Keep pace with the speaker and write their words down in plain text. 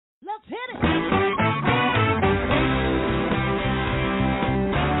Let's hit it.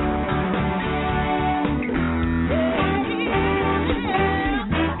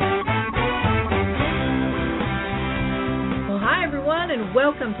 And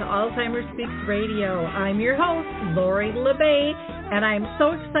welcome to Alzheimer's Speaks Radio. I'm your host, Lori LeBay, and I'm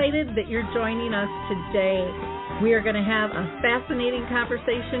so excited that you're joining us today. We are going to have a fascinating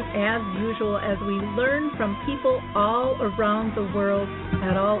conversation as usual as we learn from people all around the world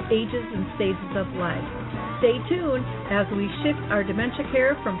at all ages and stages of life. Stay tuned as we shift our dementia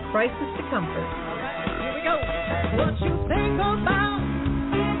care from crisis to comfort. All right, here we go. What you think about,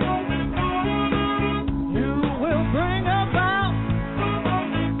 you will bring about.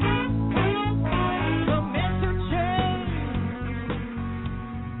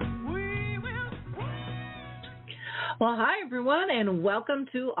 Well, hi, everyone, and welcome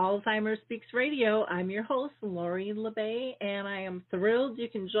to Alzheimer's Speaks Radio. I'm your host, Lori LeBay, and I am thrilled you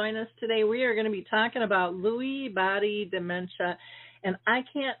can join us today. We are going to be talking about Lewy body dementia, and I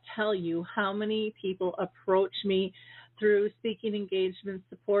can't tell you how many people approach me through speaking engagements,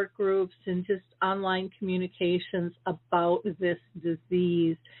 support groups, and just online communications about this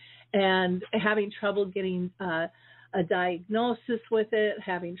disease and having trouble getting a diagnosis with it,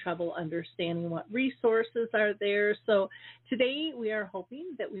 having trouble understanding what resources are there. So today we are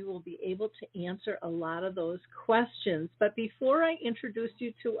hoping that we will be able to answer a lot of those questions. But before I introduce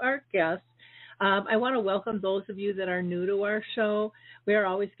you to our guests, I want to welcome those of you that are new to our show. We are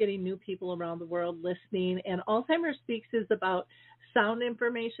always getting new people around the world listening, and Alzheimer's Speaks is about sound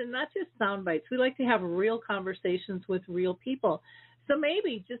information, not just sound bites. We like to have real conversations with real people. So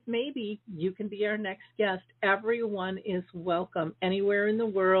maybe, just maybe, you can be our next guest. Everyone is welcome anywhere in the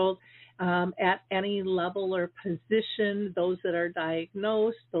world, at any level or position, those that are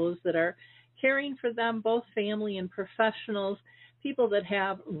diagnosed, those that are caring for them, both family and professionals, people that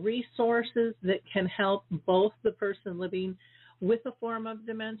have resources that can help both the person living with a form of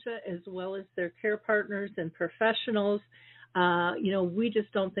dementia as well as their care partners and professionals. We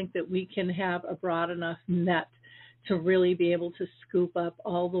just don't think that we can have a broad enough net to really be able to scoop up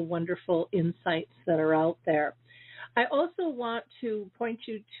all the wonderful insights that are out there. I also want to point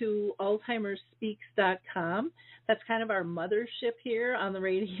you to alzheimersspeaks.com. That's kind of our mothership here on the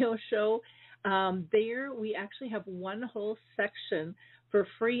radio show. There we actually have one whole section for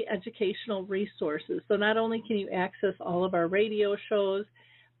free educational resources. So not only can you access all of our radio shows,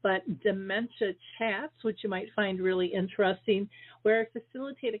 but dementia chats, which you might find really interesting, where I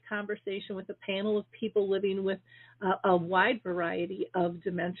facilitate a conversation with a panel of people living with a wide variety of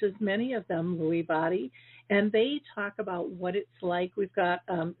dementias, many of them Lewy body, and they talk about what it's like. We've got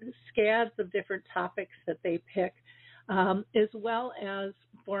scads of different topics that they pick, as well as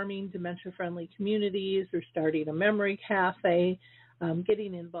forming dementia-friendly communities or starting a memory cafe,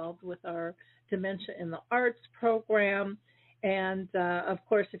 getting involved with our Dementia in the Arts program. And, of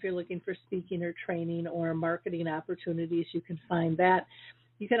course, if you're looking for speaking or training or marketing opportunities, you can find that.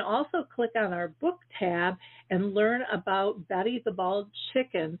 You can also click on our book tab and learn about Betty the Bald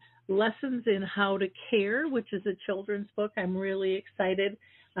Chicken, Lessons in How to Care, which is a children's book. I'm really excited.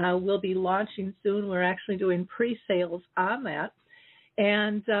 We'll be launching soon. We're actually doing pre-sales on that.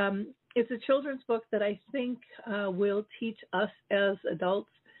 And it's a children's book that I think will teach us as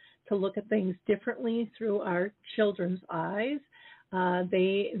adults to look at things differently through our children's eyes.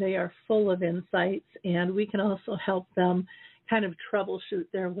 They are full of insights, and we can also help them kind of troubleshoot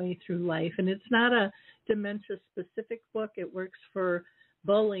their way through life. And it's not a dementia-specific book. It works for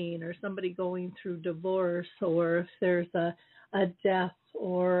bullying or somebody going through divorce, or if there's a death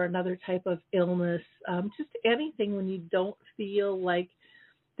or another type of illness, just anything when you don't feel like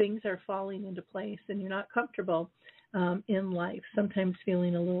things are falling into place and you're not comfortable in life, sometimes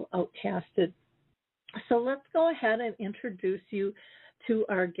feeling a little outcasted. So let's go ahead and introduce you to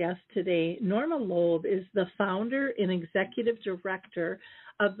our guest today. Norma Loeb is the founder and executive director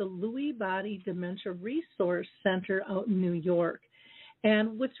of the Lewy Body Dementia Resource Center out in New York.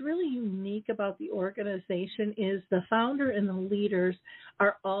 And what's really unique about the organization is the founder and the leaders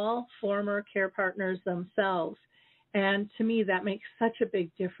are all former care partners themselves. And to me, that makes such a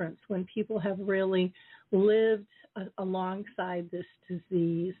big difference when people have really lived alongside this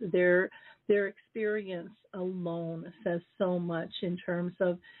disease. Their experience alone says so much in terms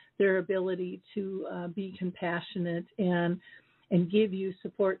of their ability to be compassionate and give you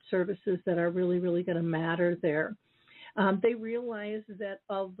support services that are really, really going to matter there. They realize that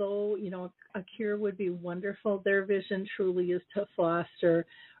although, a cure would be wonderful, their vision truly is to foster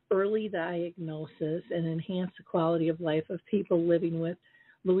early diagnosis and enhance the quality of life of people living with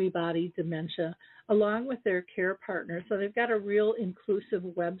Lewy body dementia, along with their care partners. So they've got a real inclusive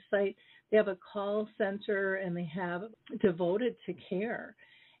website. They have a call center, and they have devoted to care.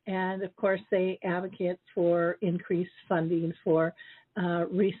 And, of course, they advocate for increased funding for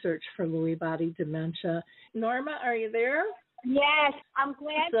research for Lewy body dementia. Norma, are you there? Yes, I'm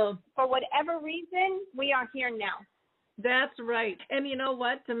glad. So, for whatever reason, we are here now. That's right. And you know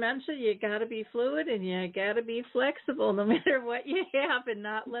what? Dementia, you got to be fluid and you got to be flexible no matter what you have, and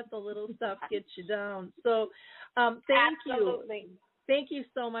not let the little stuff get you down. So thank Absolutely. you. Thank you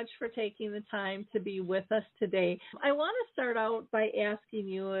so much for taking the time to be with us today. I want to start out by asking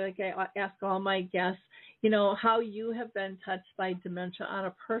you, like I ask all my guests, how you have been touched by dementia on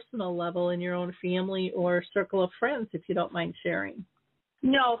a personal level in your own family or circle of friends, if you don't mind sharing.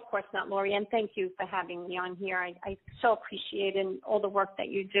 No, of course not, Lori, and thank you for having me on here. I so appreciate all the work that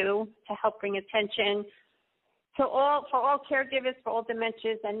you do to help bring attention for all caregivers, for all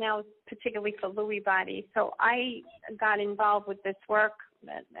dementias, and now particularly for Lewy body. So I got involved with this work,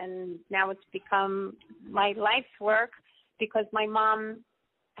 and now it's become my life's work because my mom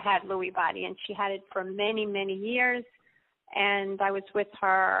had Lewy body, and she had it for many, many years, and I was with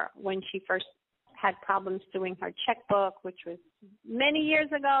her when she first had problems doing her checkbook, which was many years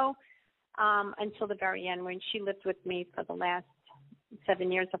ago, until the very end when she lived with me for the last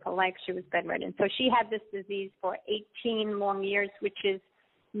 7 years of her life. She was bedridden. So she had this disease for 18 long years, which is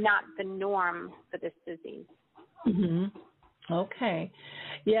not the norm for this disease. Mm-hmm. Okay.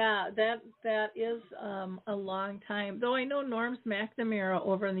 Yeah, that is a long time. Though I know Norms McNamara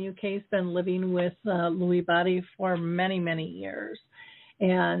over in the UK has been living with Lewy body for many, many years.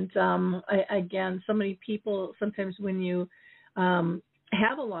 And again, so many people, sometimes when you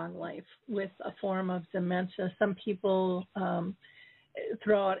have a long life with a form of dementia, some people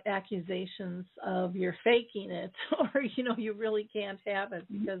throw out accusations of you're faking it, or you really can't have it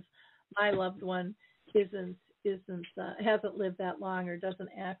because my loved one hasn't lived that long or doesn't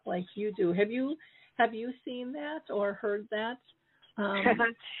act like you do. Have you seen that or heard that?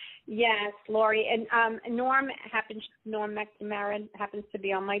 Yes, Lori, and Norm McNamara happens to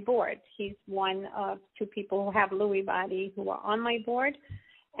be on my board. He's one of two people who have Lewy body who are on my board,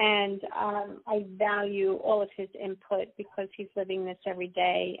 and I value all of his input because he's living this every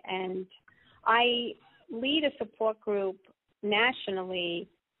day. And I lead a support group nationally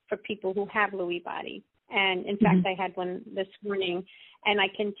for people who have Lewy body. And, in fact, I had one this morning, and I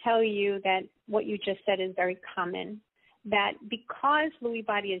can tell you that what you just said is very common, that because Lewy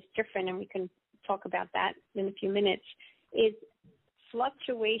body is different, and we can talk about that in a few minutes, is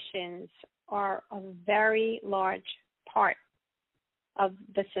fluctuations are a very large part of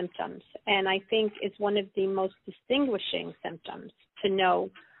the symptoms, and I think is one of the most distinguishing symptoms to know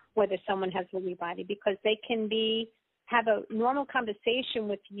whether someone has Lewy body, because they can have a normal conversation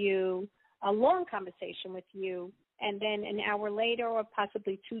with you, a long conversation with you, and then an hour later or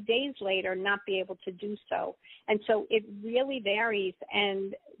possibly 2 days later not be able to do so. And so it really varies,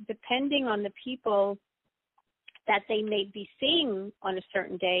 and depending on the people that they may be seeing on a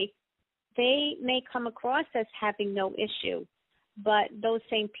certain day, they may come across as having no issue, but those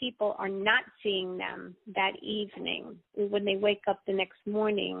same people are not seeing them that evening when they wake up the next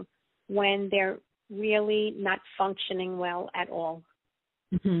morning when they're really not functioning well at all.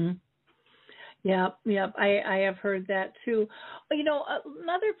 Mm-hmm. Yep. I have heard that too.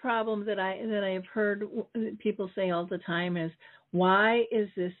 Another problem that I have heard people say all the time is, why is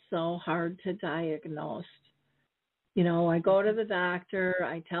this so hard to diagnose? I go to the doctor,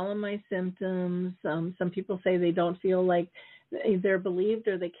 I tell them my symptoms. Some people say they don't feel like they're believed,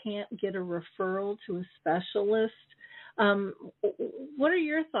 or they can't get a referral to a specialist. What are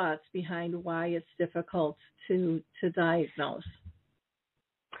your thoughts behind why it's difficult to diagnose?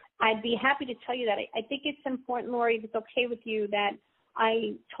 I'd be happy to tell you that. I think it's important, Lori, if it's okay with you, that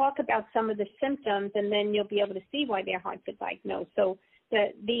I talk about some of the symptoms, and then you'll be able to see why they're hard to diagnose. So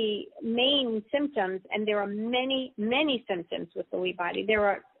the main symptoms, and there are many, many symptoms with Lewy body. There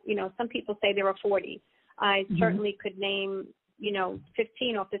are, some people say there are 40. I certainly could name,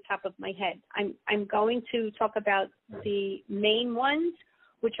 15 off the top of my head. I'm going to talk about the main ones,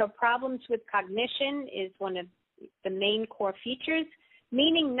 which are problems with cognition is one of the main core features,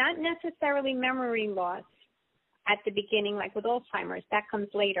 meaning not necessarily memory loss at the beginning, like with Alzheimer's. That comes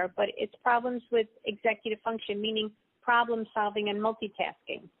later, but it's problems with executive function, meaning problem solving and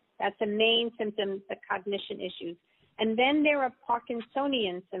multitasking. That's a main symptom, the cognition issues. And then there are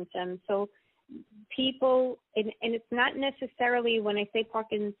Parkinsonian symptoms. So people, and it's not necessarily, when I say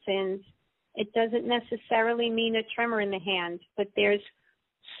Parkinson's, it doesn't necessarily mean a tremor in the hand, but there's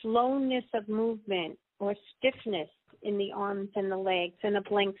slowness of movement or stiffness in the arms and the legs and a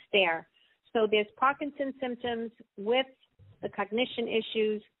blank stare. So there's Parkinson's symptoms with the cognition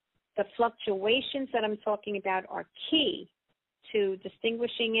issues. The fluctuations that I'm talking about are key to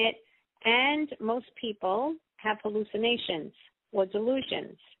distinguishing it. And most people have hallucinations or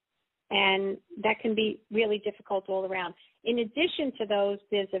delusions. And that can be really difficult all around. In addition to those,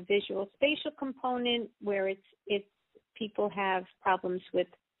 there's a visual spatial component where it's people have problems with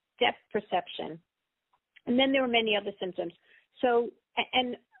depth perception. And then there are many other symptoms. So,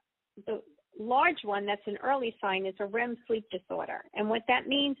 and the large one that's an early sign is a REM sleep disorder. And what that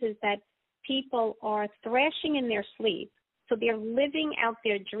means is that people are thrashing in their sleep. So they're living out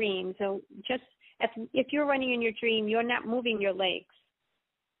their dreams. So just if you're running in your dream, you're not moving your legs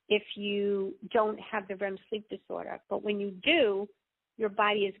if you don't have the REM sleep disorder. But when you do, your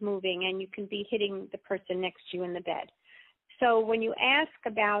body is moving and you can be hitting the person next to you in the bed. So when you ask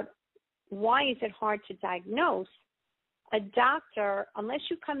about why is it hard to diagnose, a doctor, unless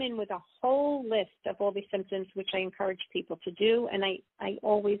you come in with a whole list of all these symptoms, which I encourage people to do, and I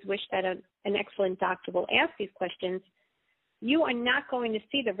always wish that an excellent doctor will ask these questions, you are not going to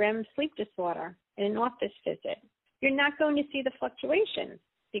see the REM sleep disorder in an office visit. You're not going to see the fluctuations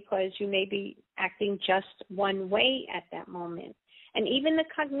because you may be acting just one way at that moment. And even the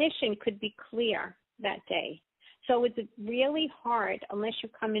cognition could be clear that day. So it's really hard unless you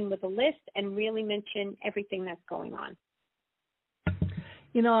come in with a list and really mention everything that's going on.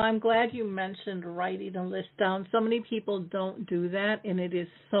 You know, I'm glad you mentioned writing a list down. So many people don't do that, and it is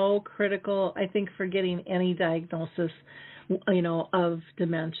so critical, I think, for getting any diagnosis, you know, of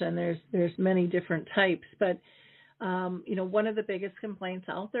dementia. And there's many different types, but you know, one of the biggest complaints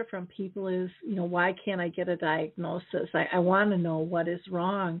out there from people is, you know, why can't I get a diagnosis? I want to know what is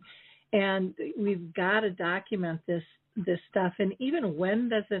wrong. And we've got to document this stuff. And even when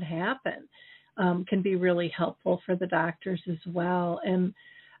does it happen can be really helpful for the doctors as well. And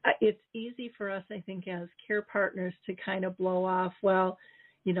it's easy for us, I think, as care partners to kind of blow off, well,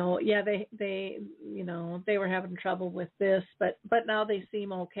 you know, yeah, they you know, they were having trouble with this, but now they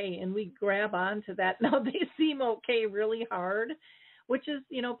seem okay. And we grab onto that. Now they seem okay really hard, which is,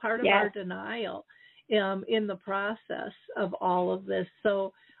 you know, part of our denial in the process of all of this.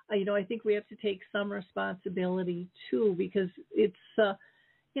 So, you know, I think we have to take some responsibility too, because it's,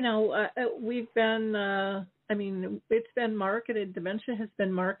 you know, we've been, I mean, it's been marketed, dementia has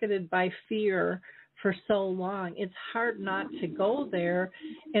been marketed by fear for so long. It's hard not to go there.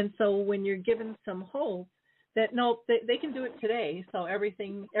 And so when you're given some hope that, no, they can do it today, so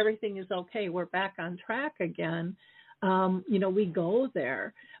everything is okay, we're back on track again, you know, we go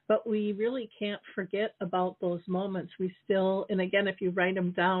there. But we really can't forget about those moments. We still, and again, if you write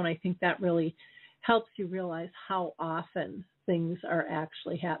them down, I think that really helps you realize how often things are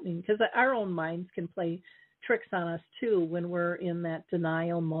actually happening, because our own minds can play tricks on us too when we're in that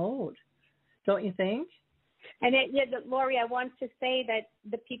denial mode. Don't you think? And Lori, I want to say that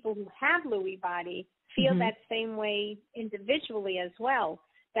the people who have Lewy body feel that same way individually as well,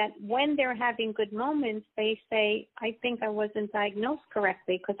 that when they're having good moments, they say, I think I wasn't diagnosed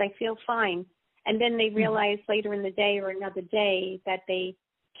correctly because I feel fine. And then they realize later in the day or another day that they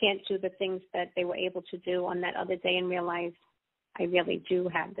can't do the things that they were able to do on that other day and realize, I really do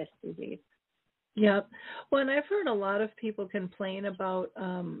have this disease. Yep. Well, and I've heard a lot of people complain about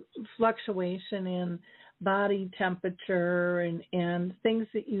fluctuation in body temperature and things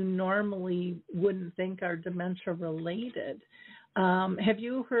that you normally wouldn't think are dementia related. Have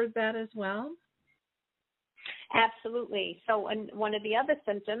you heard that as well? Absolutely. So one of the other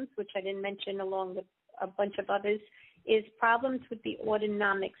symptoms, which I didn't mention along with a bunch of others, is problems with the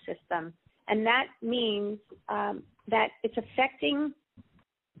autonomic system. And that means that it's affecting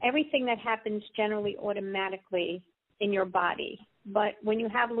everything that happens generally automatically in your body. But when you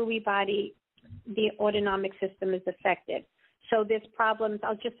have Lewy body, the autonomic system is affected. So there's problems,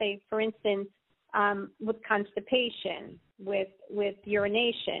 I'll just say, for instance, with constipation, with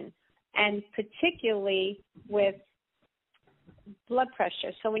urination, and particularly with blood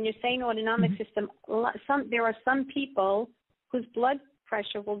pressure. So when you're saying autonomic system, there are some people whose blood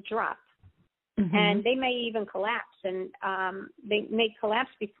pressure will drop. And they may even collapse, and they may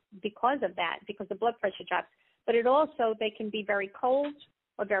collapse because of that, because the blood pressure drops. But they can be very cold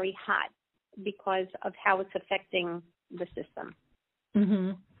or very hot because of how it's affecting the system.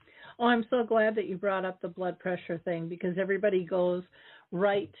 Oh, I'm so glad that you brought up the blood pressure thing, because everybody goes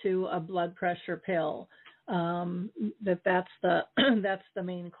right to a blood pressure pill. That's the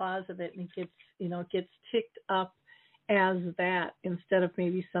main cause of it, and it gets ticked up as that instead of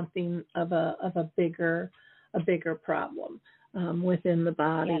maybe something of a bigger problem. within the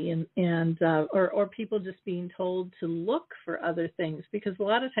body, Yes. or people just being told to look for other things, because a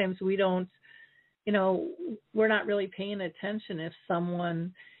lot of times we don't, we're not really paying attention if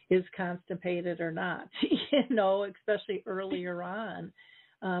someone is constipated or not, especially earlier on.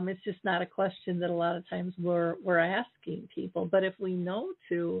 It's just not a question that a lot of times we're asking people. But if we know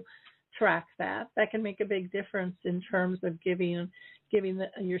to track that can make a big difference in terms of giving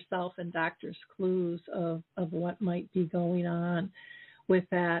yourself and doctors clues of what might be going on with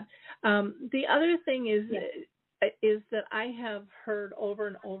that. The other thing is that I have heard over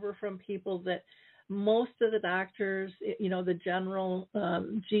and over from people that most of the doctors, the general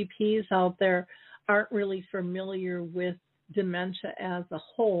GPs out there, aren't really familiar with dementia as a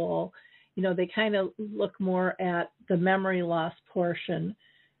whole. They kind of look more at the memory loss portion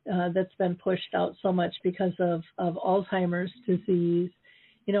that's been pushed out so much because of Alzheimer's disease.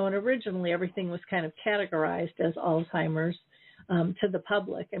 And originally everything was kind of categorized as Alzheimer's to the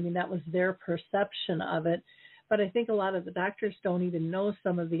public. I mean, that was their perception of it. But I think a lot of the doctors don't even know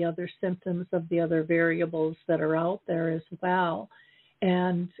some of the other symptoms of the other variables that are out there as well.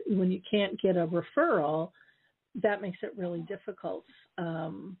 And when you can't get a referral, that makes it really difficult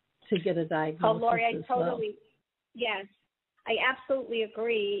to get a diagnosis. Oh, Lori, I totally, yes, I absolutely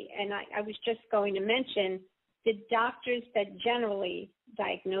agree. And I was just going to mention the doctors that generally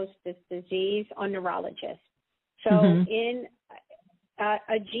diagnose this disease are neurologists. So in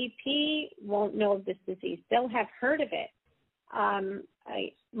a GP won't know of this disease. They'll have heard of it.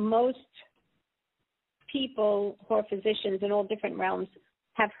 Most people who are physicians in all different realms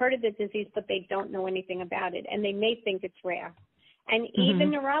have heard of the disease, but they don't know anything about it, and they may think it's rare. And even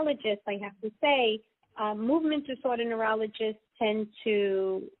neurologists, I have to say, movement disorder neurologists tend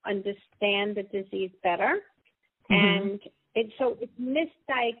to understand the disease better, and it's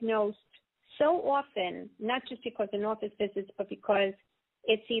misdiagnosed so often, not just because of office visits, but because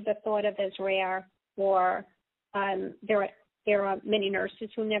it's either thought of as rare, or there are many nurses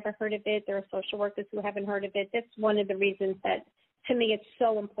who never heard of it. There are social workers who haven't heard of it. That's one of the reasons that, to me, it's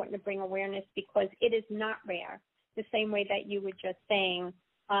so important to bring awareness, because it is not rare. The same way that you were just saying,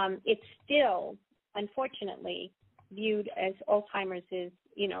 it's still, unfortunately, viewed as Alzheimer's is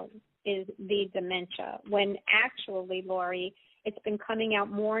the dementia, when actually, Lori, it's been coming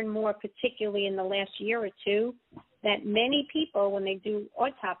out more and more, particularly in the last year or two, that many people, when they do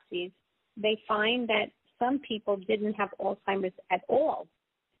autopsies, they find that some people didn't have Alzheimer's at all,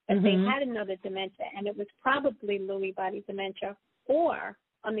 but they had another dementia, and it was probably Lewy body dementia. Or,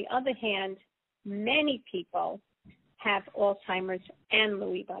 on the other hand, many people have Alzheimer's and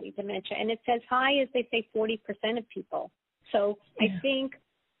Lewy body dementia, and it's as high as, they say, 40% of people. So I think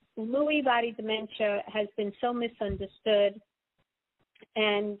Lewy body dementia has been so misunderstood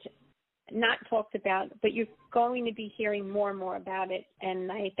and not talked about, but you're going to be hearing more and more about it,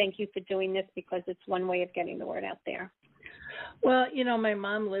 and I thank you for doing this, because it's one way of getting the word out there. Well, my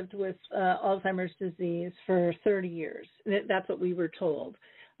mom lived with Alzheimer's disease for 30 years. That's what we were told.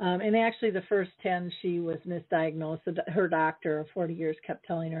 And actually the first 10, she was misdiagnosed. Her doctor of 40 years kept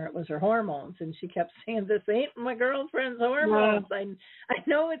telling her it was her hormones, and she kept saying, "This ain't my girlfriend's hormones. I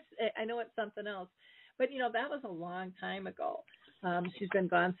know it's something else." But, that was a long time ago. She's been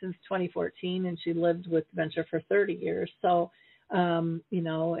gone since 2014, and she lived with dementia for 30 years. So,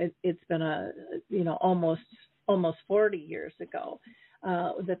 it's been almost 40 years ago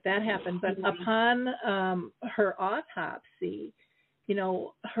that happened. But upon her autopsy,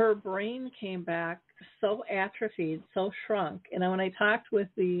 her brain came back so atrophied, so shrunk. And when I talked with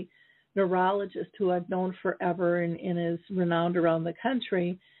the neurologist who I've known forever and is renowned around the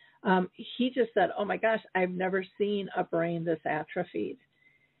country, he just said, "Oh my gosh, I've never seen a brain this atrophied."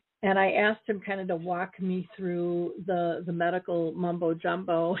 And I asked him kind of to walk me through the medical mumbo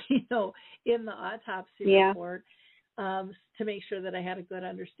jumbo, in the autopsy report, to make sure that I had a good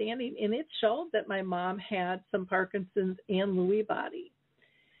understanding. And it showed that my mom had some Parkinson's and Lewy body.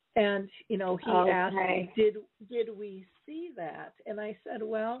 And, he asked, did we see that? And I said,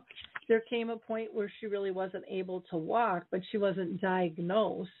 well, there came a point where she really wasn't able to walk, but she wasn't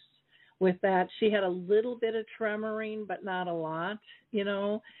diagnosed with that. She had a little bit of tremoring, but not a lot,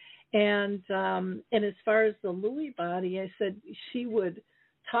 And as far as the Lewy body, I said she would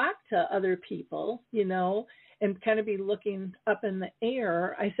talk to other people, and kind of be looking up in the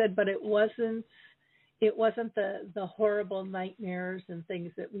air. I said, but it wasn't the horrible nightmares and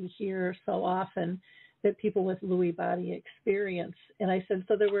things that we hear so often that people with Lewy body experience. And I said,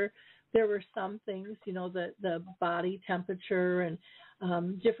 so there were some things, the body temperature and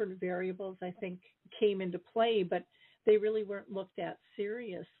different variables, I think, came into play, but they really weren't looked at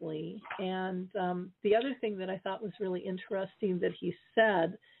seriously. And the other thing that I thought was really interesting that he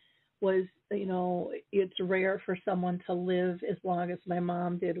said was, it's rare for someone to live as long as my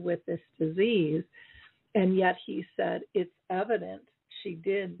mom did with this disease. And yet he said it's evident she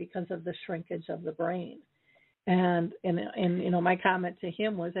did because of the shrinkage of the brain. And my comment to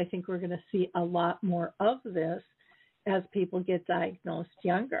him was, I think we're going to see a lot more of this as people get diagnosed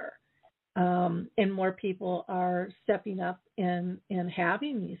younger. And more people are stepping up and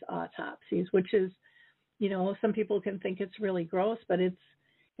having these autopsies, which is, some people can think it's really gross, but it's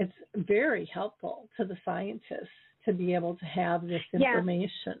very helpful to the scientists to be able to have this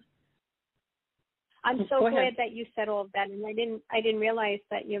information. Yeah. I'm so glad that you said all of that, and I didn't realize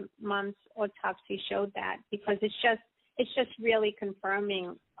that your mom's autopsy showed that, because it's just really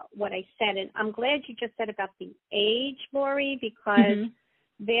confirming what I said. And I'm glad you just said about the age, Lori, because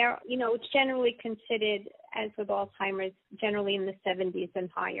there, it's generally considered, as with Alzheimer's, generally in the 70s and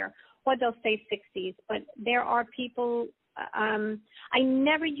higher, or they'll say 60s. But there are people. I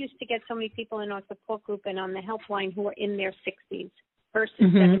never used to get so many people in our support group and on the helpline who are in their 60s versus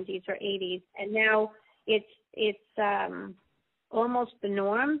 70s or 80s, and now it's almost the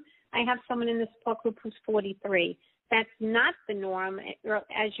norm. I have someone in the support group who's 43. That's not the norm,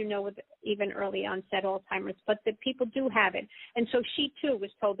 as you know, with even early onset Alzheimer's, but the people do have it. And so she, too,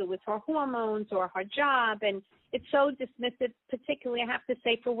 was told it was her hormones or her job, and it's so dismissive, particularly, I have to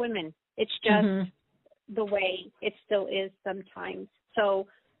say, for women. It's just the way it still is sometimes. So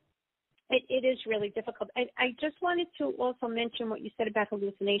it is really difficult. I just wanted to also mention what you said about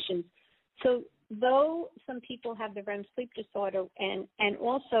hallucinations. So though some people have the REM sleep disorder and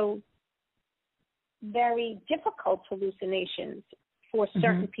also very difficult hallucinations for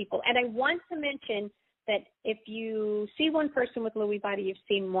certain people. And I want to mention that if you see one person with Lewy body, you've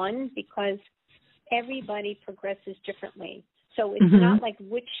seen one, because everybody progresses differently. So it's not like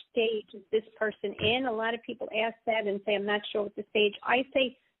which stage is this person in. A lot of people ask that and say, I'm not sure what the stage. I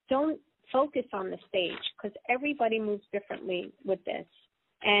say, don't focus on the stage, because everybody moves differently with this.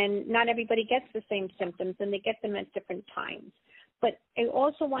 And not everybody gets the same symptoms, and they get them at different times. But I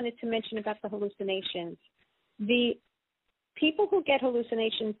also wanted to mention about the hallucinations. The people who get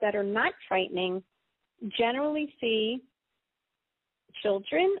hallucinations that are not frightening generally see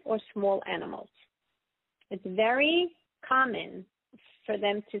children or small animals. It's very common for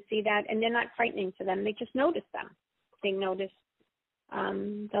them to see that, and they're not frightening to them. They just notice them. They notice,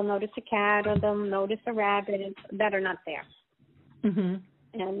 they'll notice a cat, or they'll notice a rabbit that are not there. And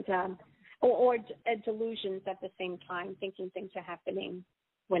or delusions at the same time, thinking things are happening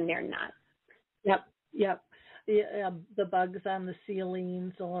when they're not. Yep. The bugs on the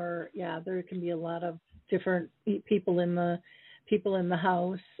ceilings, or there can be a lot of different people in the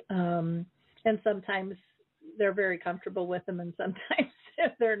house, and sometimes they're very comfortable with them, and sometimes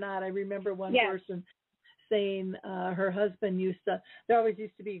they're not. I remember one person saying her husband there always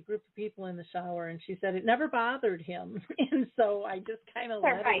used to be a group of people in the shower, and she said it never bothered him. And so I just kind of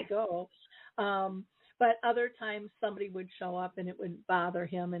let it go. But other times somebody would show up and it would bother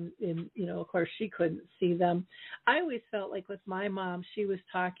him, and of course she couldn't see them. I always felt like with my mom, she was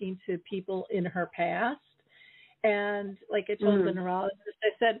talking to people in her past. And like I told the neurologist,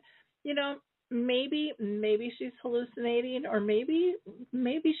 I said, maybe she's hallucinating, or maybe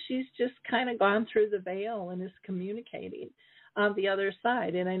she's just kind of gone through the veil and is communicating on the other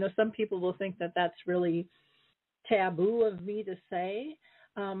side. And I know some people will think that that's really taboo of me to say,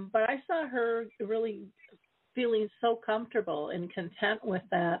 but I saw her really feeling so comfortable and content with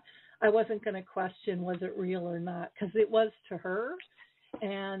that. I wasn't going to question was it real or not, because it was to her,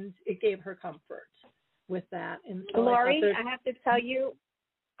 and it gave her comfort with that. And so Lori, I have to tell you,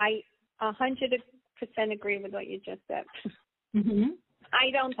 I 100% agree with what you just said.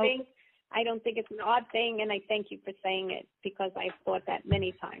 I don't think it's an odd thing, and I thank you for saying it, because I've thought that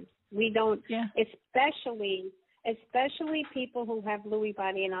many times. We don't, especially people who have Lewy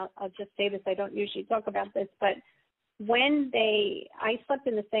body, and I'll just say this, I don't usually talk about this, but I slept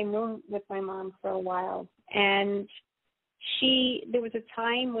in the same room with my mom for a while, and there was a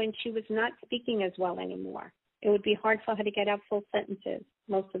time when she was not speaking as well anymore. It would be hard for her to get out full sentences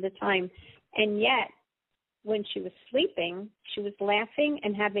most of the time. And yet, when she was sleeping, she was laughing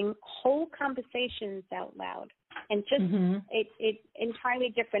and having whole conversations out loud. And just it entirely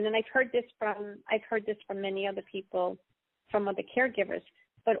different. And I've heard this from many other people, from other caregivers.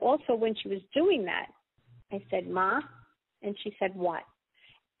 But also when she was doing that, I said, "Ma," and she said, "What?"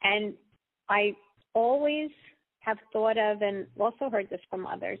 And I always have thought of, and also heard this from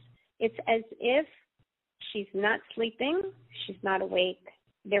others, it's as if she's not sleeping, she's not awake.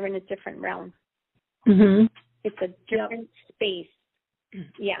 They're in a different realm. It's a different space.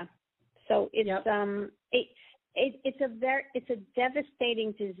 Yeah. So it's it's a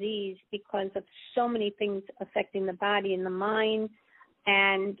devastating disease because of so many things affecting the body and the mind,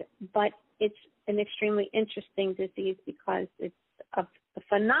 but it's an extremely interesting disease because it's a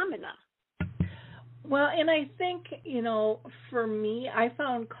phenomena. Well, and I think, for me, I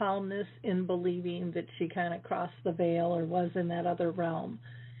found calmness in believing that she kind of crossed the veil or was in that other realm.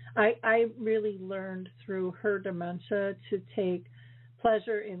 I really learned through her dementia to take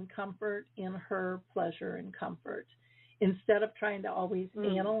pleasure and comfort in her pleasure and comfort. Instead of trying to always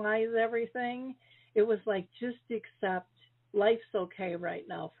analyze everything, it was like, just accept life's okay right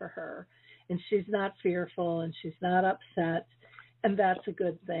now for her. And she's not fearful and she's not upset. And that's a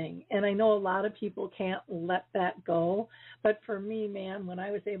good thing. And I know a lot of people can't let that go. But for me, man, when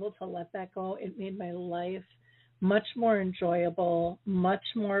I was able to let that go, it made my life much more enjoyable, much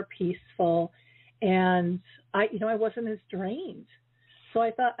more peaceful. And I wasn't as drained. So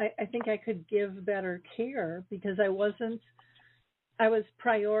I thought, I think I could give better care because I was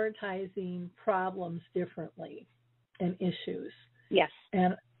prioritizing problems differently and issues. Yes.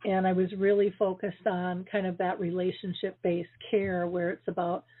 And I was really focused on kind of that relationship-based care where it's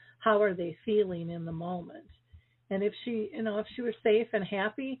about how are they feeling in the moment. And if she was safe and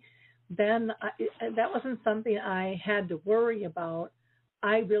happy, then that wasn't something I had to worry about.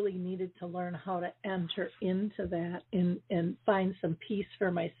 I really needed to learn how to enter into that and find some peace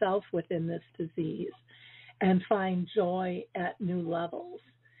for myself within this disease and find joy at new levels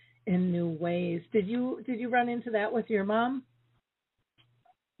in new ways. Did you run into that with your mom?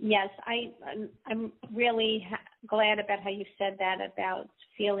 Yes, I'm really glad about how you said that about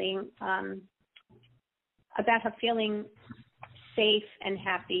feeling about her feeling safe and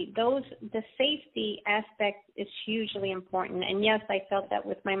happy. The safety aspect is hugely important. And yes, I felt that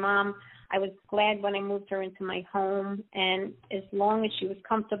with my mom. I was glad when I moved her into my home, and as long as she was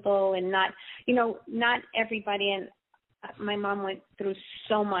comfortable and not everybody. And my mom went through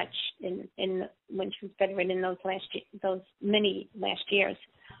so much in when she was bedridden those many last years.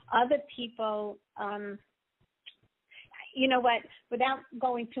 Other people, without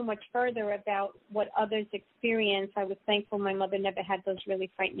going too much further about what others experience, I was thankful my mother never had those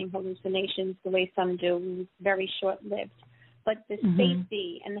really frightening hallucinations the way some do. It was very short-lived. But the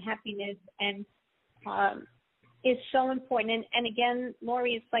safety and the happiness and is so important. And again,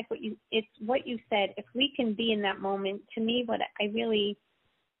 Lori, it's like what you said. If we can be in that moment, to me, what I really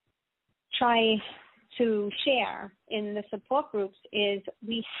try to share in the support groups is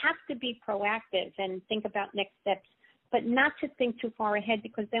we have to be proactive and think about next steps, but not to think too far ahead,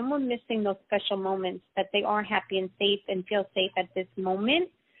 because then we're missing those special moments that they are happy and safe and feel safe at this moment.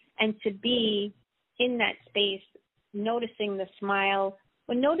 And to be in that space, noticing the smile,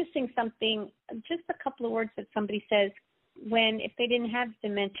 or noticing something, just a couple of words that somebody says, when if they didn't have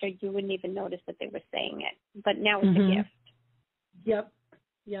dementia, you wouldn't even notice that they were saying it. But now it's a gift.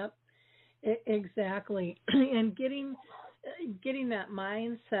 Yep. Exactly. And getting that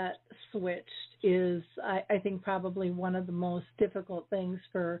mindset switched is, I think, probably one of the most difficult things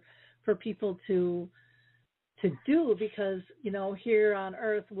for people to do, because, here on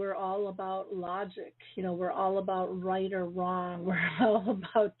Earth, we're all about logic. We're all about right or wrong. We're all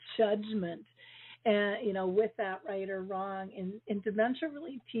about judgment. And, with that right or wrong, and dementia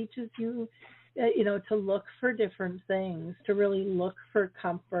really teaches you, to look for different things, to really look for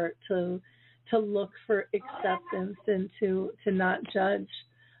comfort, to look for acceptance, and to not judge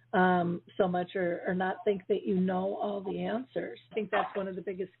so much or not think that you know all the answers. I think that's one of the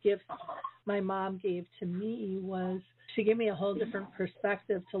biggest gifts my mom gave to me, was she gave me a whole different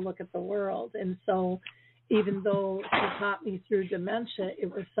perspective to look at the world. And so even though she taught me through dementia, it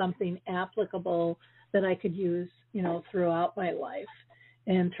was something applicable that I could use, throughout my life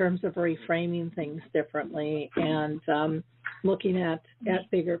in terms of reframing things differently and looking at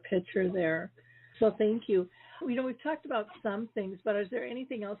bigger picture there. So thank you. We've talked about some things, but is there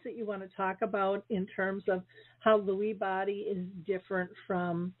anything else that you want to talk about in terms of how Lewy body is different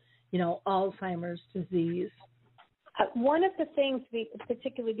from, Alzheimer's disease? One of the things,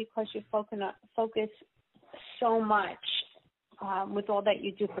 particularly because you focus so much with all that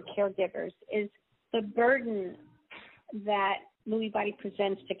you do for caregivers, is the burden that Lewy body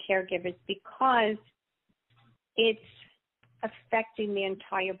presents to caregivers, because it's affecting the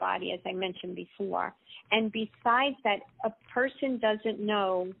entire body, as I mentioned before. And besides that, a person doesn't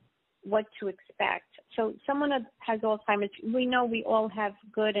know what to expect. So someone has Alzheimer's, we know we all have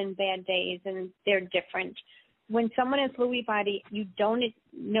good and bad days, and they're different. When someone has Lewy body, you don't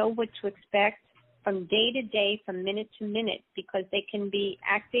know what to expect from day to day, from minute to minute, because they can be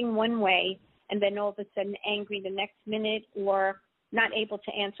acting one way and then all of a sudden angry the next minute or not able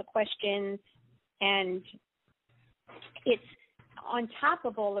to answer questions. And it's on top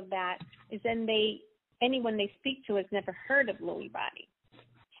of all of that is then anyone they speak to has never heard of Lewy body.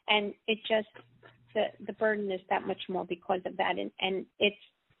 And it just, the burden is that much more because of that. And it's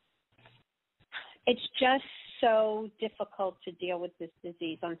just so difficult to deal with this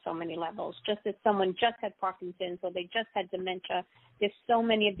disease on so many levels. Just as someone just had Parkinson's or they just had dementia, there's so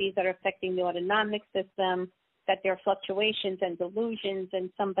many of these that are affecting the autonomic system, that there are fluctuations and delusions,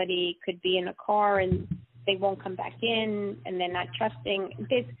 and somebody could be in a car and they won't come back in and they're not trusting.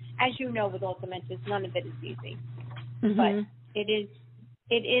 As you know, with all dementias, none of it is easy. Mm-hmm. But it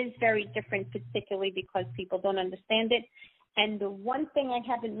is very different, particularly because people don't understand it. And the one thing I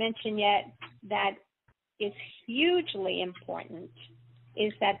haven't mentioned yet that is hugely important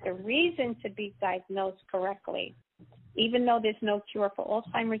is that the reason to be diagnosed correctly, even though there's no cure for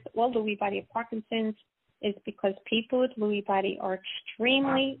Alzheimer's or Lewy body or Parkinson's, is because people with Lewy body are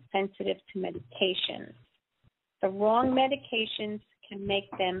extremely sensitive to medications. The wrong medications can make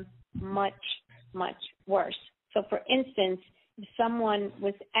them much, much worse. So, for instance, if someone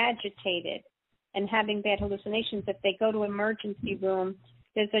was agitated and having bad hallucinations, if they go to emergency room,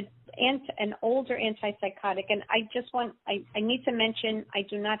 there's an older antipsychotic. And I need to mention, I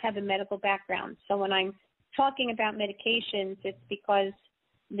do not have a medical background. So when I'm talking about medications, it's because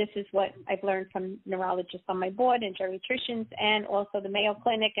this is what I've learned from neurologists on my board and geriatricians, and also the Mayo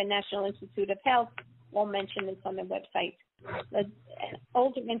Clinic and National Institute of Health, all mentioned this on their website. An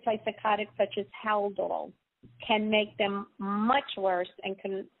older antipsychotic such as Haldol can make them much worse and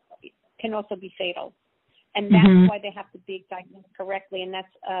can also be fatal. And that's why they have to be diagnosed correctly, and that's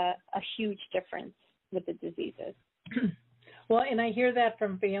a huge difference with the diseases. Well, and I hear that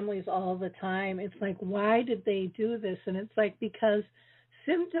from families all the time. It's like, why did they do this? And it's like, because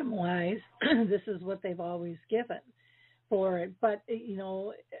symptom-wise, this is what they've always given for it. But,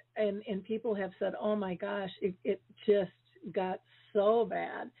 and people have said, oh, my gosh, it just got so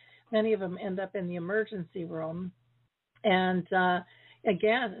bad. Many of them end up in the emergency room. And,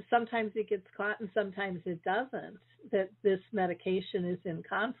 again, sometimes it gets caught and sometimes it doesn't, that this medication is in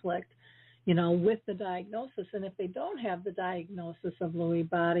conflict, with the diagnosis. And if they don't have the diagnosis of Lewy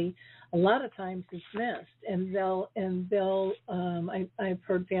body, a lot of times it's missed. And I've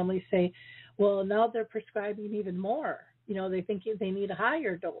heard families say, well, now they're prescribing even more. They think they need a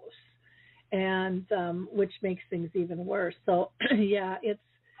higher dose, and which makes things even worse. So, yeah,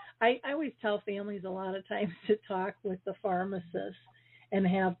 I always tell families a lot of times to talk with the pharmacist and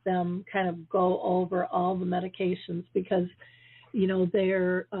have them kind of go over all the medications, because,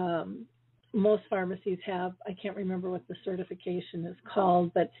 they're most pharmacies have, I can't remember what the certification is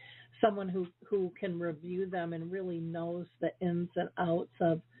called, but someone who can review them and really knows the ins and outs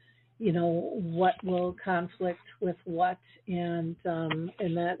of, what will conflict with what, and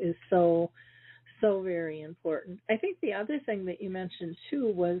that is so very important. I think the other thing that you mentioned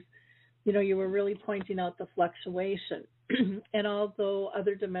too was, you were really pointing out the fluctuation. And although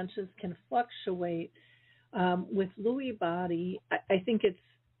other dementias can fluctuate, with Lewy body, I think it's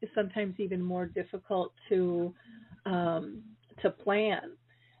sometimes even more difficult to plan.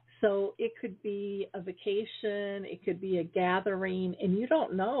 So it could be a vacation, it could be a gathering, and you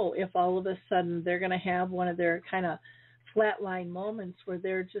don't know if all of a sudden they're going to have one of their kind of flatline moments where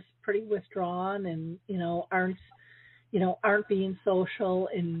they're just pretty withdrawn and, aren't being social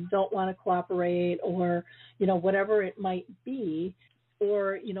and don't want to cooperate, or, whatever it might be,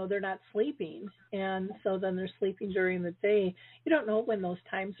 or, they're not sleeping. And so then they're sleeping during the day. You don't know when those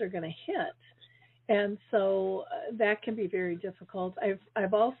times are going to hit. And so that can be very difficult.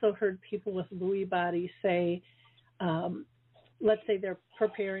 I've also heard people with Lewy body say, let's say they're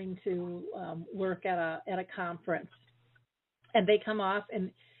preparing to work at a conference, and they come off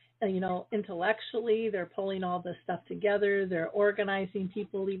and, intellectually they're pulling all this stuff together. They're organizing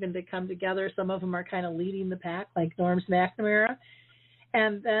people even to come together. Some of them are kind of leading the pack, like Norm McNamara.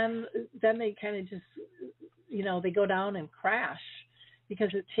 And then they kind of just, they go down and crash, because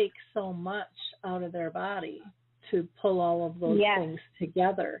it takes so much out of their body to pull all of those things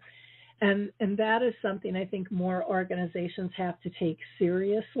together. And that is something I think more organizations have to take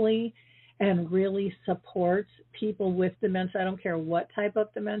seriously and really support people with dementia. I don't care what type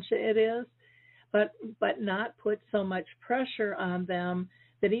of dementia it is, but not put so much pressure on them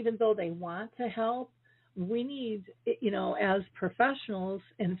that even though they want to help, we need, as professionals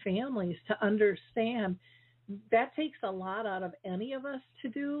and families, to understand that takes a lot out of any of us to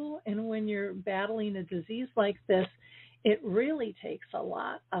do. And when you're battling a disease like this, it really takes a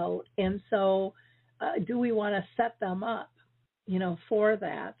lot out. And so do we want to set them up for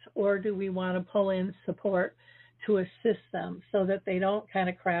that? Or do we want to pull in support to assist them so that they don't kind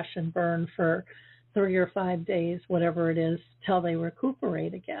of crash and burn for 3 or 5 days, whatever it is, till they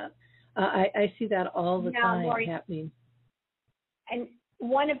recuperate again? I see that all the time Lori, happening. And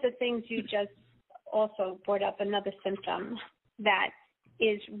one of the things you just also brought up, another symptom that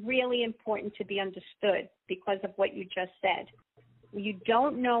is really important to be understood because of what you just said. You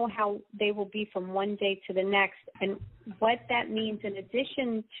don't know how they will be from one day to the next, and what that means in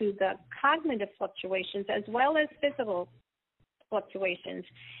addition to the cognitive fluctuations as well as physical fluctuations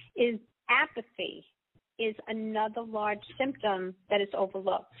is apathy is another large symptom that is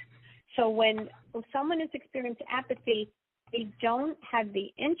overlooked. So when someone is experiencing apathy, they don't have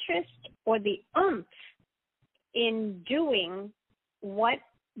the interest or the oomph in doing what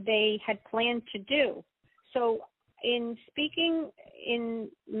they had planned to do. So in speaking in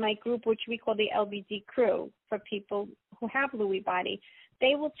my group, which we call the LBD crew for people who have Lewy body,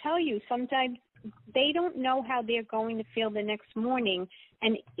 they will tell you sometimes they don't know how they're going to feel the next morning.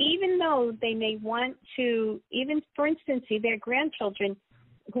 And even though they may want to, even for instance, see their grandchildren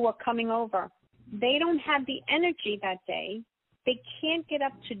who are coming over, they don't have the energy that day. They can't get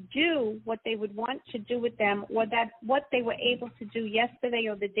up to do what they would want to do with them, or that what they were able to do yesterday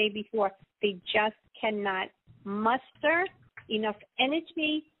or the day before. They just cannot muster enough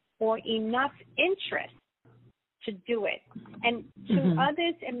energy or enough interest to do it. And to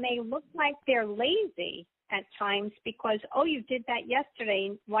others, it may look like they're lazy at times because, oh, you did that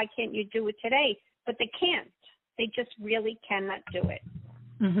yesterday, why can't you do it today? But they can't. They just really cannot do it.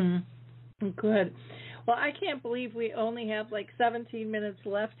 Good. Well, I can't believe we only have like 17 minutes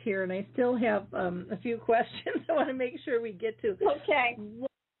left here, and I still have a few questions I want to make sure we get to. Okay.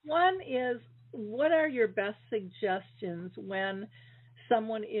 One is, what are your best suggestions when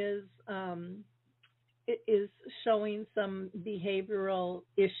someone is showing some behavioral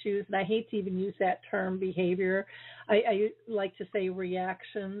issues? And I hate to even use that term, behavior. I like to say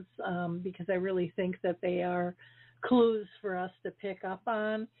reactions because I really think that they are clues for us to pick up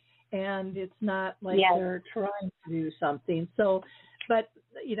on. And it's not like they're trying to do something. So, but,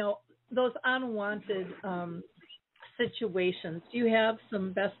 those unwanted situations, do you have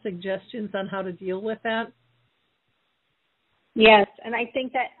some best suggestions on how to deal with that? Yes, and I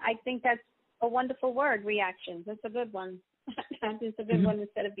think that's a wonderful word, reactions. That's a good one. That's a good one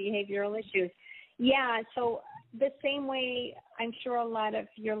instead of behavioral issues. Yeah, so the same way I'm sure a lot of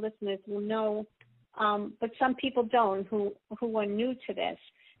your listeners will know, but some people don't who are new to this,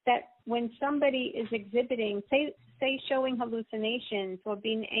 that when somebody is exhibiting, say showing hallucinations or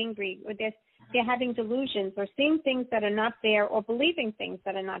being angry, or they're having delusions or seeing things that are not there or believing things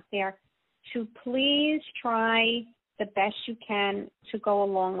that are not there, to please try the best you can to go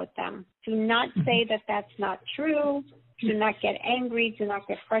along with them. Do not say that that's not true. Do not get angry. Do not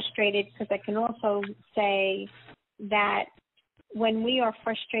get frustrated, because I can also say that when we are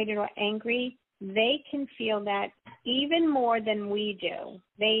frustrated or angry, they can feel that even more than we do.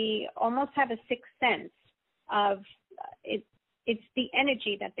 They almost have a sixth sense of it. It's the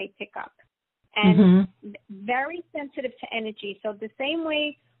energy that they pick up, and very sensitive to energy. So the same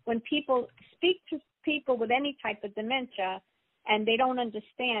way when people speak to people with any type of dementia and they don't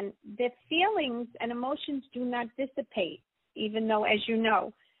understand, their feelings and emotions do not dissipate, even though, as you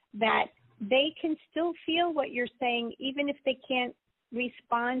know, that they can still feel what you're saying, even if they can't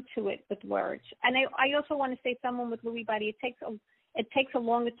respond to it with words. And I also want to say, someone with Lewy body, it takes a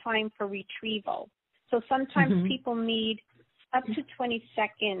longer time for retrieval. So sometimes people need up to 20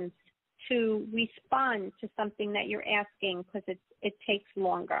 seconds to respond to something that you're asking, because it takes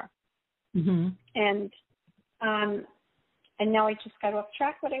longer. And now I just got off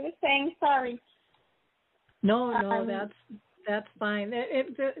track what I was saying. Sorry. No, that's fine.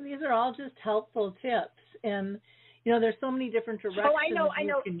 These are all just helpful tips, and there's so many different directions. Oh, I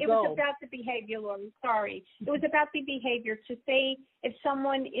know. It was about the behavior, Lori. Sorry. It was about the behavior, to say if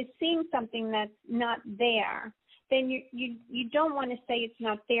someone is seeing something that's not there, then you don't want to say it's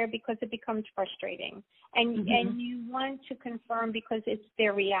not there, because it becomes frustrating. And you want to confirm, because it's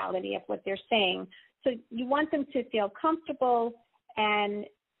their reality of what they're saying. So you want them to feel comfortable, and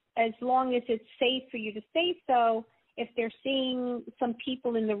as long as it's safe for you to say so, if they're seeing some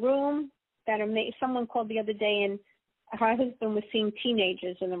people in the room that are, someone called the other day and her husband was seeing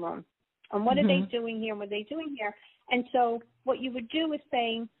teenagers in the room. And what are they doing here? What are they doing here? And so what you would do is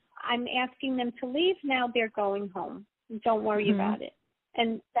saying, I'm asking them to leave now. They're going home. Don't worry about it.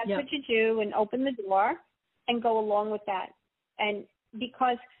 And that's what you do, and open the door and go along with that. And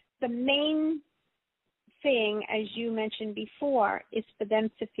because the main thing, as you mentioned before, is for them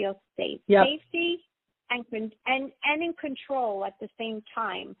to feel safe. Safety and in control at the same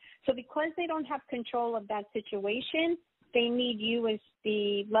time. So because they don't have control of that situation, they need you as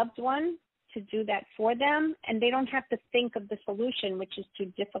the loved one to do that for them, and they don't have to think of the solution, which is too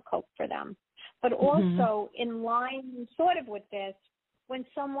difficult for them. But also in line sort of with this, when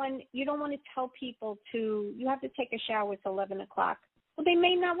someone, you don't want to tell people you have to take a shower at 11 o'clock. Well, they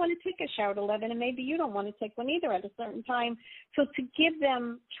may not want to take a shower at 11, and maybe you don't want to take one either at a certain time. So to give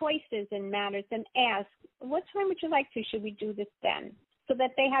them choices in matters and ask, what time would you like to? Should we do this then? So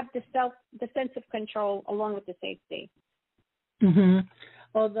that they have the sense of control along with the safety.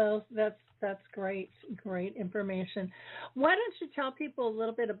 Well, that's great information. Why don't you tell people a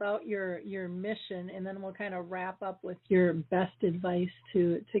little bit about your mission, and then we'll kind of wrap up with your best advice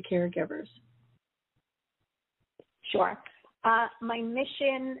to caregivers. Sure. My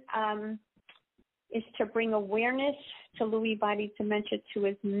mission is to bring awareness to Lewy body dementia to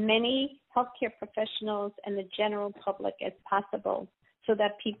as many healthcare professionals and the general public as possible, so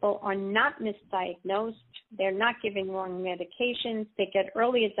that people are not misdiagnosed, they're not giving wrong medications, they get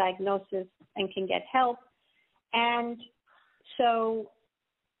earlier diagnosis and can get help. And so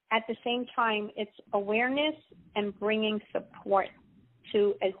at the same time, it's awareness and bringing support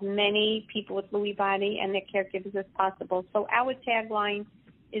to as many people with Lewy body and their caregivers as possible. So our tagline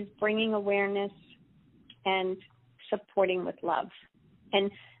is bringing awareness and supporting with love.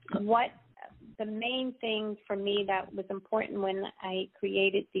 And what the main thing for me that was important when I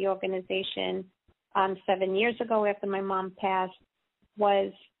created the organization 7 years ago after my mom passed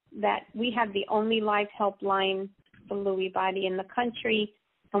was that we have the only live helpline for Lewy body in the country,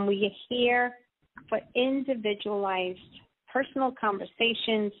 and we are here for individualized personal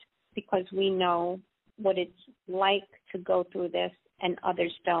conversations because we know what it's like to go through this and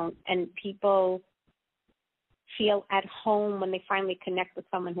others don't, and people feel at home when they finally connect with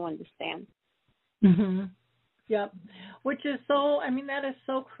someone who understands. Yep. Which is that is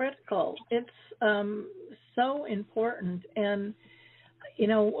so critical. It's so important. And,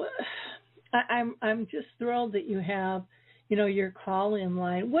 I'm just thrilled that you have, your call-in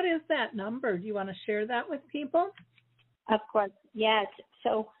line. What is that number? Do you want to share that with people? Of course, yes.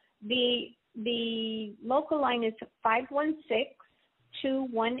 So the local line is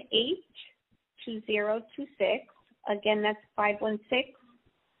 516-218-2026. Again, that's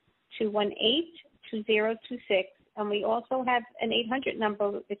 516-218-2026. And we also have an 800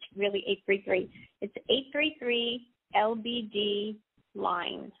 number, it's really 833. It's 833-LBD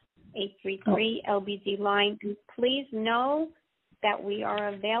line, 833-LBD line. And please know that we are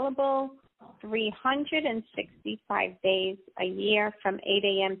available 365 days a year from 8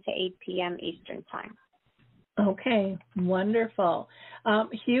 a.m. to 8 p.m. Eastern Time. Okay, wonderful.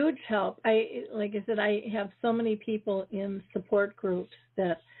 Huge help. Like I said, I have so many people in support groups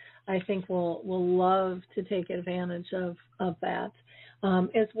that I think will love to take advantage of that,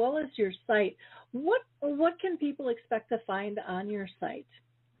 as well as your site. What can people expect to find on your site?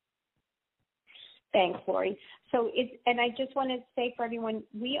 Thanks, Lori. So and I just want to say for everyone,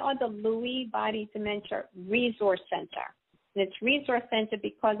 we are the Lewy Body Dementia Resource Center. And it's Resource Center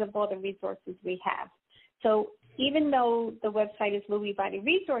because of all the resources we have. So even though the website is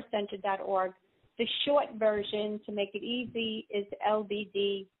lewybodyresourcecenter.org, the short version to make it easy is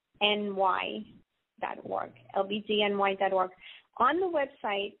lbdny.org, lbdny.org. On the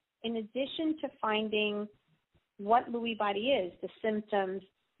website, in addition to finding what Lewy body is, the symptoms,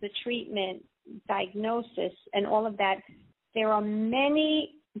 the treatment, diagnosis, and all of that,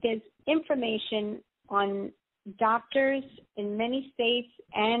 there's information on doctors in many states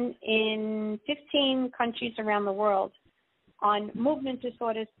and in 15 countries around the world on movement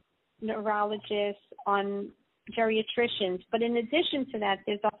disorders, neurologists, on geriatricians. But in addition to that,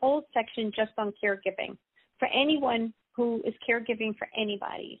 there's a whole section just on caregiving for anyone who is caregiving for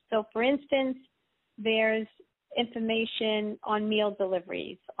anybody. So, for instance, there's information on meal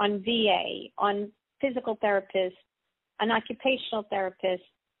deliveries, on VA, on physical therapists, on occupational therapists,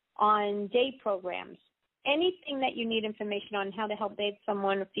 on day programs. Anything that you need information on how to help bathe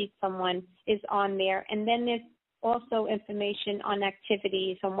someone or feed someone is on there. And then there's also information on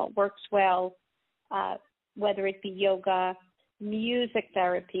activities, on what works well, whether it be yoga, music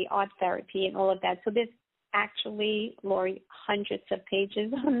therapy, art therapy, and all of that. So there's actually, Lori, hundreds of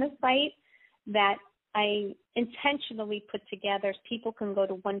pages on the site that I intentionally put together so people can go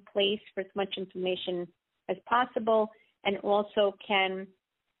to one place for as much information as possible, and also can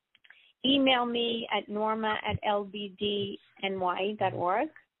email me at norma@lbdny.org,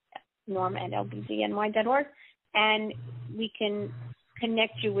 norma@lbdny.org, and we can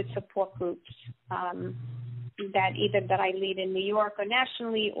connect you with support groups that I lead in New York or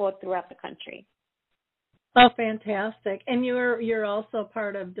nationally or throughout the country. Oh, fantastic! And you're also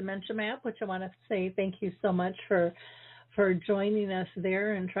part of Dementia Map, which I want to say thank you so much for joining us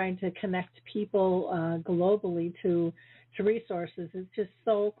there and trying to connect people globally to resources. It's just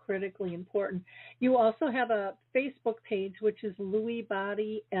so critically important. You also have a Facebook page, which is Lewy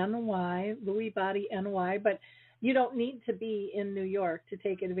Body NY, Lewy Body NY, but you don't need to be in New York to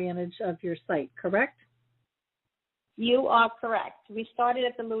take advantage of your site, correct? You are correct. We started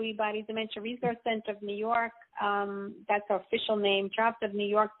at the Lewy Body Dementia Resource Center of New York. That's our official name, dropped of New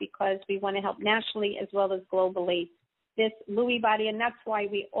York, because we want to help nationally as well as globally. This Lewy Body, and that's why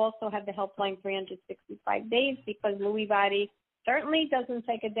we also have the helpline 365 days, because Lewy Body certainly doesn't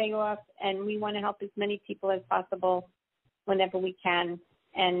take a day off, and we want to help as many people as possible whenever we can.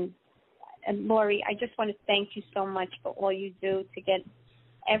 And Lori, I just want to thank you so much for all you do to get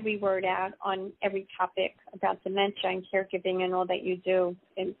every word out on every topic about dementia and caregiving and all that you do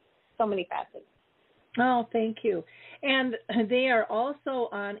in so many facets. Oh, thank you. And they are also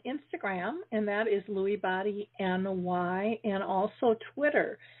on Instagram, and that is Lewy Body NY, and also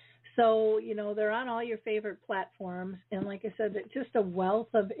Twitter. So, they're on all your favorite platforms. And like I said, it's just a wealth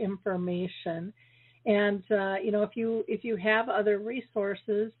of information. And, if you have other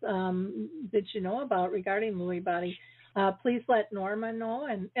resources that you know about regarding Lewy Body, please let Norma know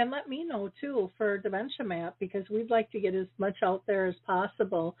and let me know, too, for Dementia Map, because we'd like to get as much out there as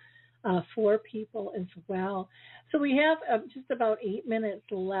possible for people as well. So we have just about 8 minutes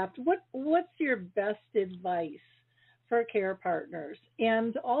left. What's your best advice for care partners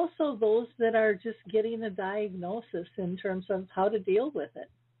and also those that are just getting a diagnosis in terms of how to deal with it?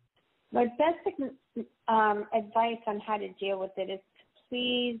 My best advice on how to deal with it is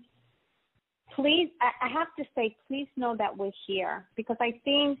please, I have to say, please know that we're here, because I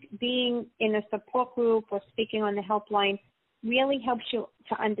think being in a support group or speaking on the helpline really helps you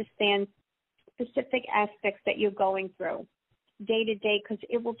to understand specific aspects that you're going through day to day, because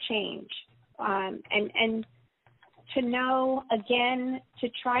it will change. And to know, again, to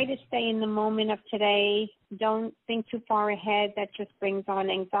try to stay in the moment of today. Don't think too far ahead. That just brings on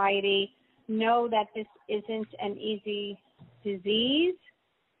anxiety. Know that this isn't an easy disease.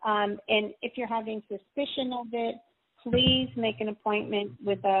 And if you're having suspicion of it, please make an appointment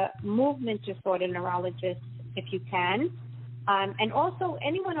with a movement disorder neurologist if you can. And also,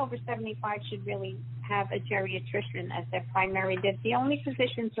 anyone over 75 should really have a geriatrician as their primary. They're the only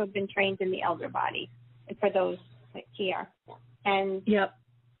physicians who have been trained in the elder body for those here. And yep.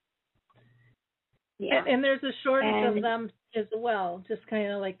 Yeah. And there's a shortage of them as well, just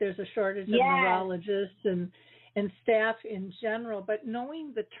kind of like there's a shortage of neurologists and staff in general. But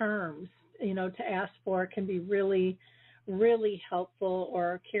knowing the terms, to ask for can be really, really helpful,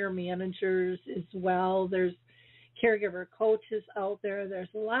 or care managers as well. There's caregiver coaches out there. There's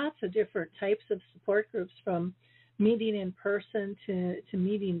lots of different types of support groups, from meeting in person to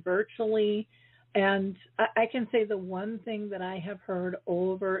meeting virtually. And I can say the one thing that I have heard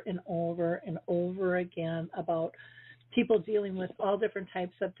over and over and over again about people dealing with all different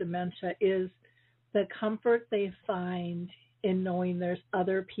types of dementia is the comfort they find in knowing there's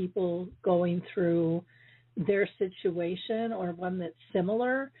other people going through their situation or one that's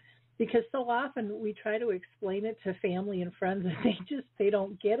similar. Because so often we try to explain it to family and friends, and they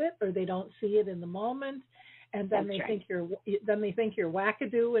don't get it, or they don't see it in the moment, and then think you're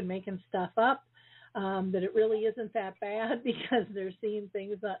wackadoo and making stuff up. That it really isn't that bad, because they're seeing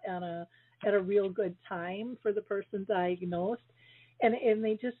things at a real good time for the person diagnosed, and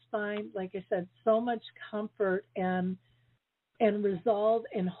they just find, like I said, so much comfort and resolve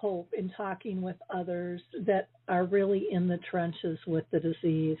and hope in talking with others that are really in the trenches with the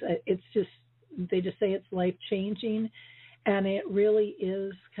disease. It's just, they just say it's life-changing, and it really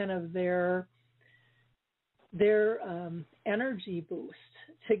is kind of their energy boost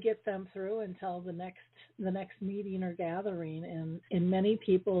to get them through until the next meeting or gathering. And many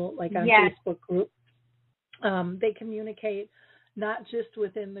people, like on Facebook group, they communicate not just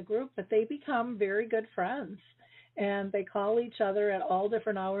within the group, but they become very good friends. And they call each other at all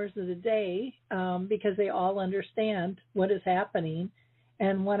different hours of the day because they all understand what is happening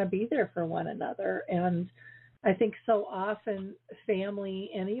and want to be there for one another. And I think so often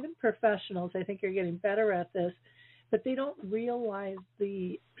family and even professionals, I think, are getting better at this, but they don't realize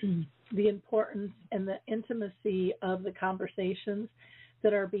the importance and the intimacy of the conversations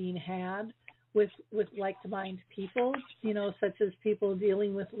that are being had with like-minded people, such as people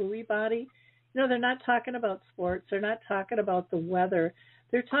dealing with Lewy body. They're not talking about sports. They're not talking about the weather.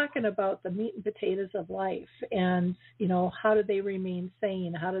 They're talking about the meat and potatoes of life and, how do they remain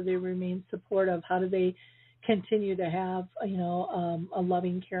sane? How do they remain supportive? How do they continue to have, a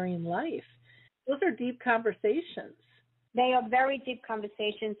loving, caring life? those are deep conversations. They are very deep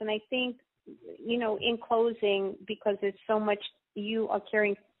conversations, and I think, in closing, because there's so much, you are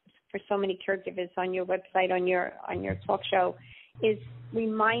caring for so many caregivers on your website, on your talk show, is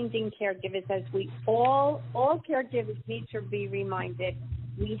reminding caregivers, as we all caregivers need to be reminded,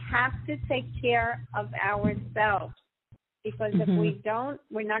 we have to take care of ourselves, because if we don't,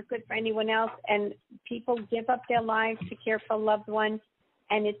 we're not good for anyone else. And people give up their lives to care for loved ones,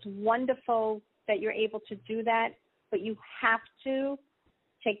 and it's wonderful that you're able to do that, but you have to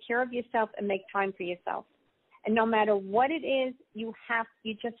take care of yourself and make time for yourself. And no matter what it is, you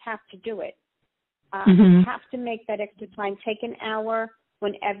just have to do it. You have to make that extra time. Take an hour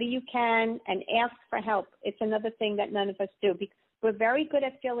whenever you can and ask for help. It's another thing that none of us do. Because we're very good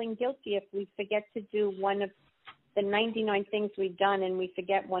at feeling guilty if we forget to do one of the 99 things we've done, and we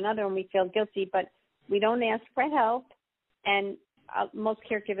forget one other and we feel guilty, but we don't ask for help. And most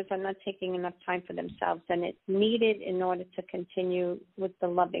caregivers are not taking enough time for themselves, and it's needed in order to continue with the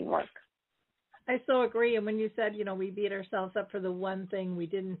loving work. I so agree. And when you said, we beat ourselves up for the one thing we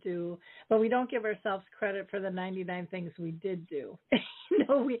didn't do, but we don't give ourselves credit for the 99 things we did do.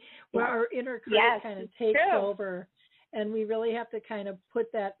 Where our inner critic kind of takes over, and we really have to kind of put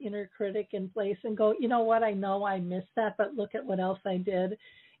that inner critic in place and go, you know what, I know I missed that, but look at what else I did.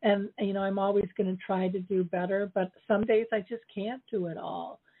 And, I'm always going to try to do better, but some days I just can't do it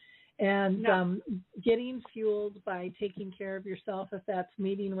all. And getting fueled by taking care of yourself, if that's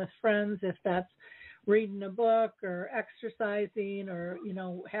meeting with friends, if that's reading a book or exercising or,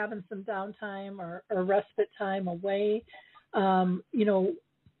 having some downtime or respite time away,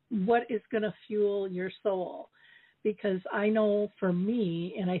 what is going to fuel your soul? Because I know for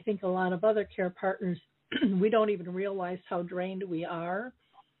me, and I think a lot of other care partners, we don't even realize how drained we are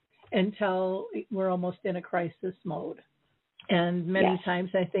until we're almost in a crisis mode. And many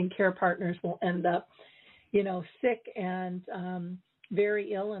times I think care partners will end up, sick and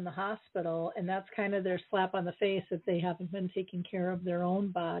very ill in the hospital. And that's kind of their slap on the face if they haven't been taking care of their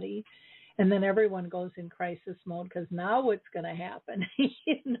own body. And then everyone goes in crisis mode, because now what's going to happen,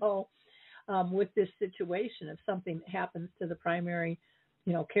 with this situation if something happens to the primary,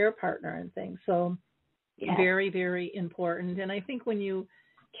 care partner and things. So very, very important. And I think when you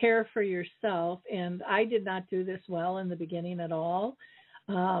care for yourself, and I did not do this well in the beginning at all.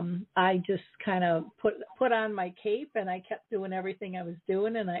 I just kind of put on my cape, and I kept doing everything I was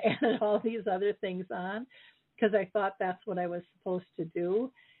doing, and I added all these other things on because I thought that's what I was supposed to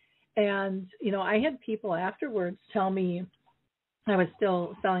do. And, I had people afterwards tell me, I was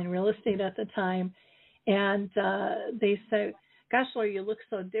still selling real estate at the time, and they said, gosh, Lori, you look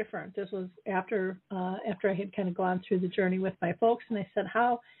so different. This was after I had kind of gone through the journey with my folks. And I said,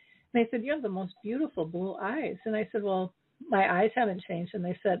 how? And they said, you have the most beautiful blue eyes. And I said, well, my eyes haven't changed. And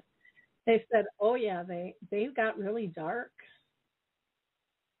they said, oh, yeah, they got really dark.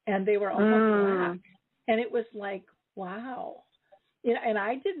 And they were almost black. And it was like, wow. And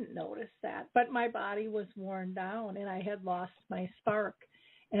I didn't notice that. But my body was worn down, and I had lost my spark.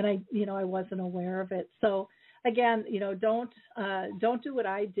 And I wasn't aware of it. So, again, don't do what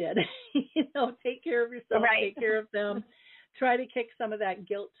I did. Take care of yourself, take care of them. Try to kick some of that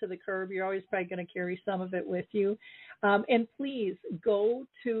guilt to the curb. You're always probably going to carry some of it with you. And please go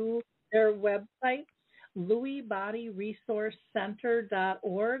to their website,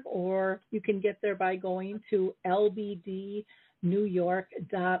 lewybodyresourcecenter.org, or you can get there by going to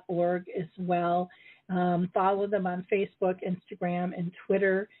lbdnewyork.org as well. Follow them on Facebook, Instagram, and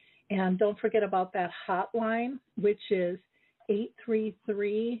Twitter. And don't forget about that hotline, which is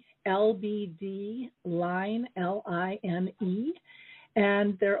 833-LBD-LINE, LINE.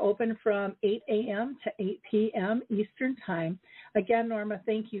 And they're open from 8 a.m. to 8 p.m. Eastern Time. Again, Norma,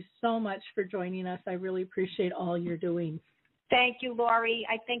 thank you so much for joining us. I really appreciate all you're doing. Thank you, Lori.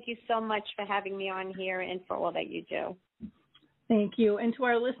 I thank you so much for having me on here and for all that you do. Thank you. And to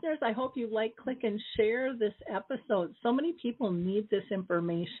our listeners, I hope you like, click, and share this episode. So many people need this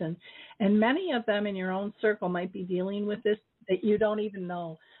information, and many of them in your own circle might be dealing with this that you don't even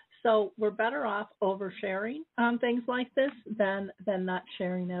know. So we're better off oversharing on things like this than not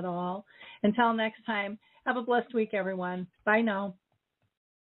sharing at all. Until next time, have a blessed week, everyone. Bye now.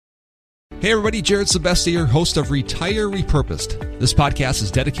 Hey everybody, Jared Sebesti here, host of Retire Repurposed. This podcast is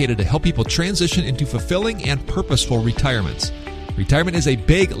dedicated to help people transition into fulfilling and purposeful retirements. Retirement is a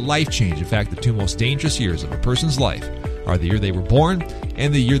big life change. In fact, the two most dangerous years of a person's life are the year they were born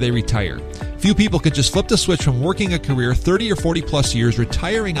and the year they retire. Few people could just flip the switch from working a career 30 or 40 plus years,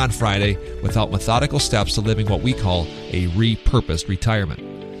 retiring on Friday without methodical steps to living what we call a repurposed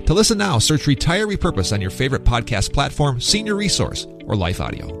retirement. To listen now, search Retire Repurposed on your favorite podcast platform, Senior Resource, or Life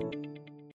Audio.